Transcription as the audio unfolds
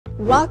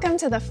Welcome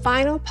to the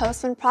final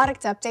Postman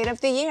product update of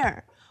the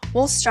year.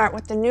 We'll start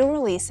with the new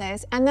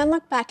releases and then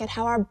look back at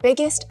how our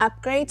biggest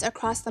upgrades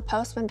across the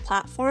Postman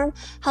platform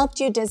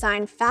helped you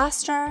design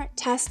faster,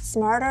 test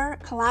smarter,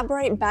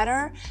 collaborate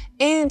better,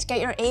 and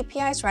get your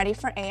APIs ready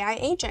for AI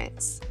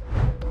agents.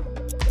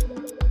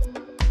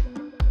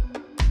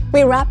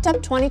 We wrapped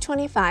up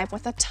 2025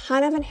 with a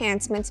ton of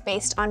enhancements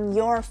based on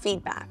your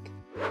feedback.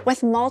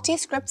 With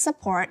Multiscript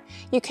support,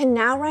 you can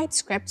now write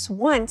scripts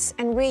once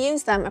and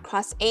reuse them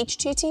across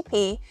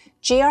HTTP,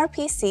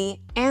 gRPC,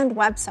 and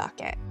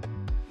WebSocket.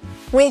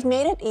 We've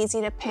made it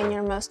easy to pin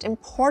your most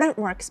important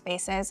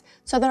workspaces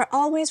so they're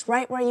always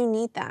right where you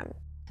need them.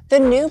 The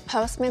new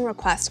Postman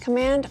request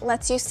command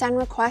lets you send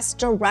requests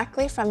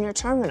directly from your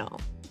terminal.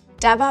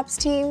 DevOps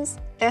teams,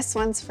 this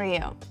one's for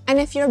you. And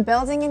if you're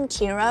building in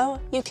Kirao,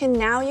 you can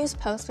now use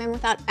Postman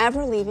without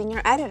ever leaving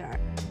your editor.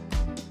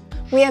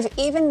 We have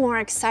even more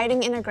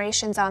exciting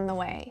integrations on the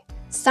way.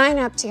 Sign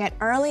up to get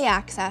early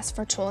access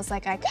for tools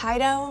like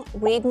Ikido,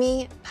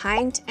 ReadMe,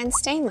 Pint, and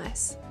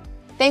Stainless.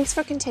 Thanks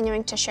for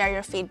continuing to share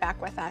your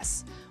feedback with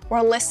us.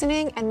 We're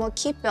listening and we'll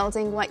keep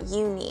building what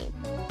you need.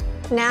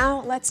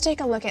 Now, let's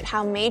take a look at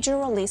how major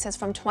releases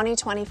from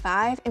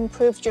 2025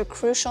 improved your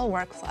crucial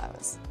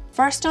workflows.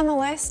 First on the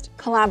list,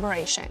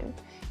 collaboration.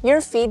 Your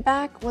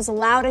feedback was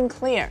loud and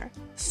clear.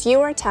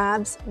 Fewer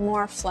tabs,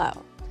 more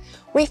flow.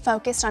 We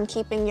focused on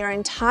keeping your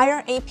entire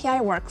API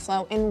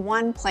workflow in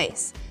one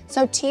place,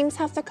 so teams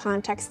have the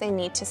context they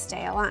need to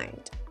stay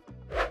aligned.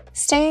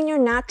 Stay in your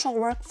natural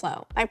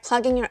workflow by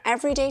plugging your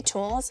everyday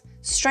tools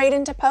straight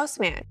into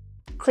Postman.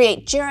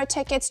 Create Jira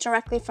tickets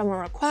directly from a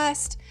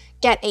request,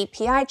 get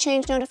API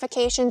change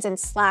notifications in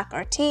Slack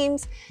or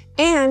Teams,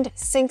 and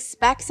sync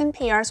specs and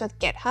PRs with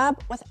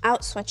GitHub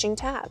without switching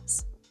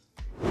tabs.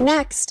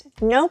 Next,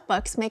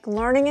 notebooks make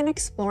learning and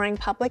exploring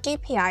public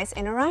APIs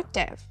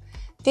interactive.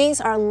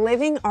 These are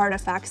living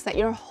artifacts that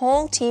your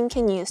whole team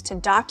can use to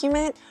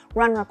document,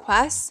 run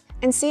requests,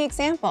 and see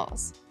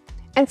examples.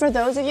 And for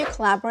those of you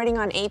collaborating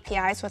on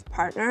APIs with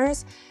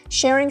partners,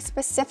 sharing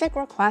specific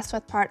requests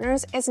with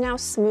partners is now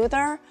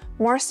smoother,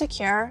 more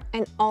secure,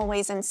 and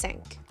always in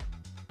sync.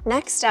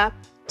 Next up,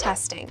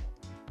 testing.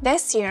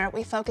 This year,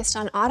 we focused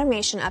on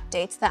automation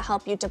updates that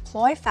help you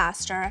deploy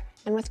faster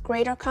and with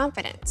greater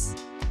confidence.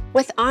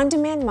 With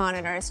on-demand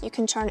monitors, you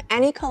can turn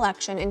any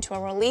collection into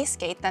a release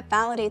gate that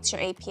validates your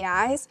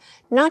APIs,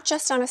 not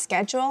just on a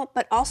schedule,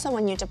 but also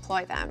when you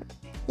deploy them.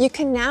 You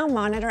can now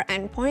monitor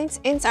endpoints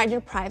inside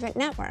your private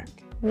network.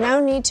 No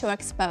need to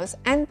expose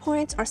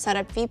endpoints or set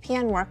up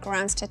VPN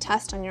workarounds to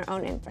test on your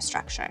own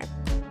infrastructure.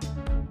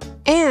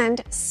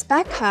 And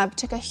SpecHub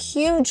took a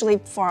huge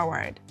leap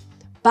forward.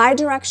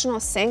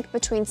 Bidirectional sync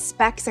between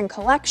specs and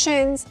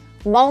collections,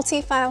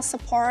 multi-file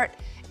support,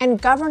 and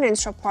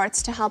governance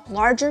reports to help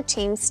larger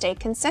teams stay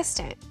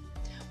consistent.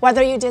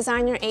 Whether you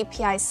design your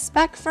APIs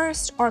spec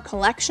first or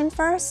collection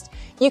first,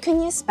 you can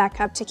use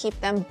SpecHub to keep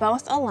them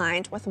both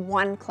aligned with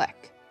one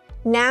click.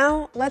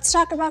 Now, let's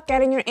talk about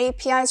getting your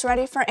APIs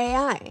ready for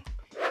AI.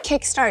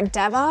 Kickstart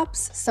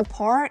DevOps,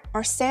 support,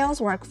 or sales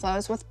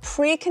workflows with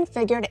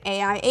pre-configured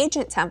AI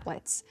agent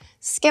templates.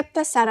 Skip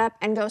the setup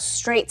and go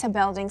straight to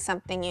building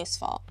something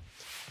useful.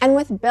 And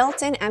with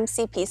built-in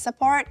MCP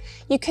support,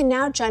 you can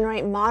now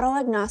generate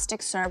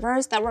model-agnostic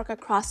servers that work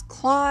across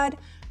Claude,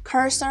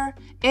 Cursor,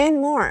 and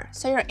more,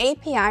 so your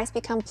APIs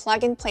become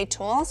plug-and-play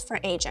tools for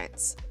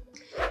agents.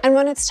 And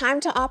when it's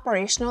time to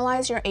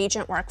operationalize your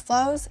agent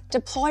workflows,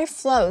 deploy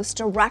flows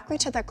directly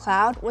to the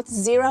cloud with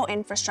zero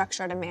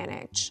infrastructure to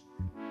manage.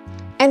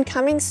 And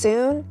coming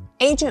soon,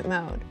 Agent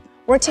Mode.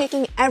 We're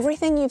taking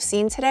everything you've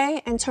seen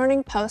today and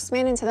turning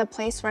Postman into the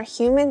place where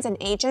humans and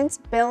agents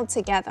build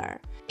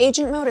together.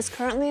 Agent Mode is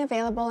currently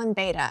available in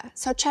beta,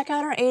 so check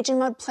out our Agent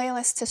Mode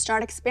playlist to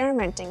start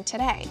experimenting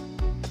today.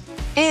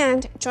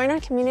 And join our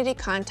community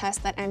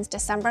contest that ends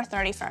December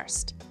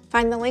 31st.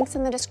 Find the links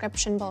in the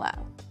description below.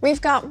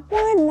 We've got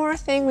one more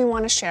thing we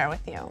want to share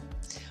with you.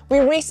 We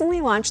recently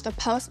launched the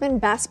Postman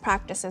Best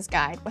Practices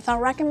Guide with our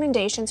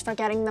recommendations for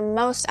getting the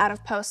most out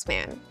of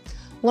Postman.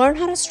 Learn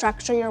how to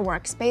structure your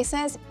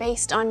workspaces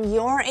based on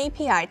your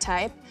API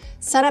type,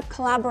 set up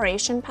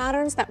collaboration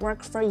patterns that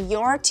work for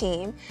your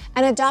team,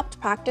 and adopt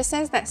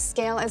practices that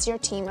scale as your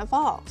team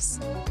evolves.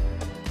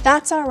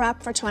 That's our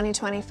wrap for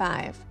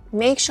 2025.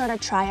 Make sure to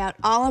try out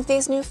all of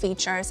these new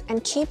features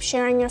and keep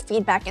sharing your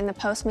feedback in the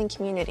Postman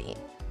community.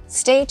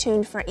 Stay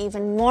tuned for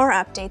even more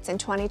updates in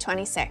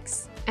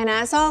 2026. And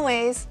as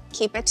always,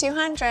 keep it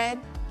 200.